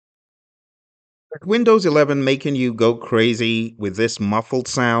With Windows 11 making you go crazy with this muffled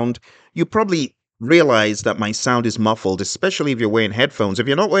sound, you probably realize that my sound is muffled, especially if you're wearing headphones. If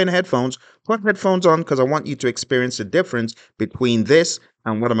you're not wearing headphones, put headphones on because I want you to experience the difference between this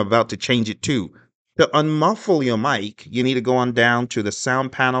and what I'm about to change it to. To unmuffle your mic, you need to go on down to the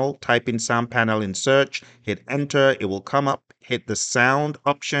sound panel, type in sound panel in search, hit enter, it will come up, hit the sound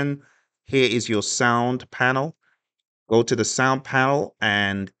option. Here is your sound panel. Go to the sound panel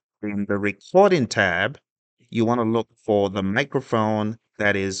and in the recording tab, you want to look for the microphone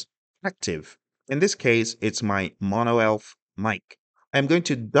that is active. In this case, it's my Mono Elf mic. I'm going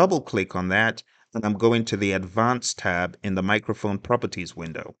to double click on that and I'm going to the advanced tab in the microphone properties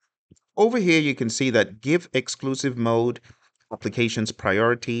window. Over here, you can see that give exclusive mode applications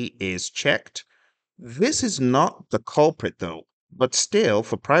priority is checked. This is not the culprit though, but still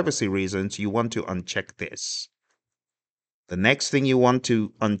for privacy reasons, you want to uncheck this. The next thing you want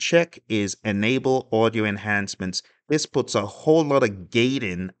to uncheck is enable audio enhancements. This puts a whole lot of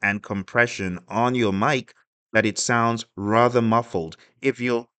gating and compression on your mic that it sounds rather muffled. If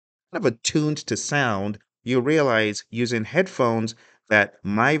you're kind of attuned to sound, you realize using headphones that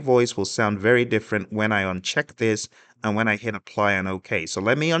my voice will sound very different when I uncheck this and when I hit apply and OK. So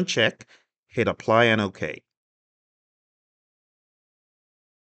let me uncheck, hit apply and OK.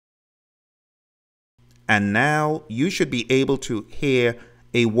 And now you should be able to hear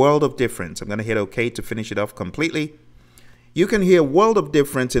a world of difference. I'm going to hit OK to finish it off completely. You can hear a world of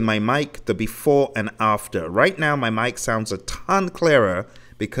difference in my mic, the before and after. Right now, my mic sounds a ton clearer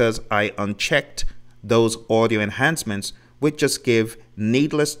because I unchecked those audio enhancements, which just give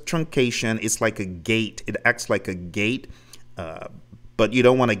needless truncation. It's like a gate. It acts like a gate, but you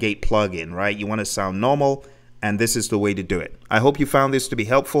don't want a gate plug-in, right? You want to sound normal, and this is the way to do it. I hope you found this to be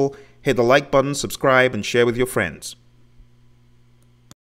helpful. Hit the like button, subscribe, and share with your friends.